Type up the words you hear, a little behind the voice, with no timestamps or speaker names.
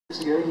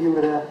Years ago, you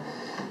would,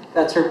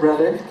 that's her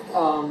brother.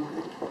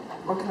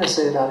 What can I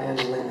say about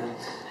Angelina?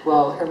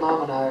 Well, her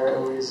mom and I are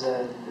always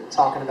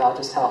talking about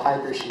just how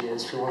hyper she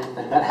is, for one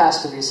thing. That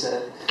has to be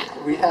said.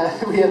 We have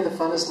the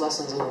funnest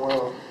lessons in the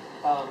world.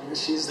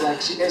 She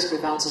basically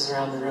bounces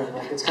around the room.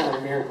 Like, it's kind of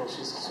a miracle.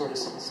 She's sort of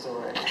sitting still,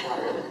 right? Not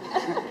really.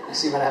 You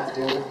see what I have to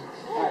do with it?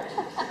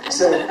 Alright.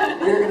 So,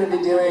 we're going to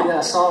be doing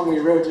a song we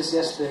wrote just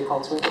yesterday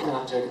called Twinkle,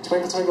 no, I'm joking,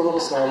 Twinkle, Twinkle Little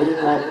Star. We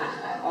didn't write it.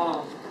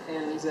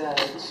 And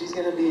she's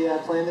going to be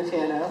playing the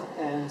piano,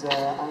 and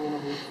I'm going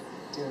to be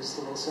doing just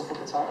a little simple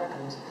guitar,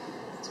 and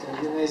it's going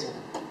to be amazing.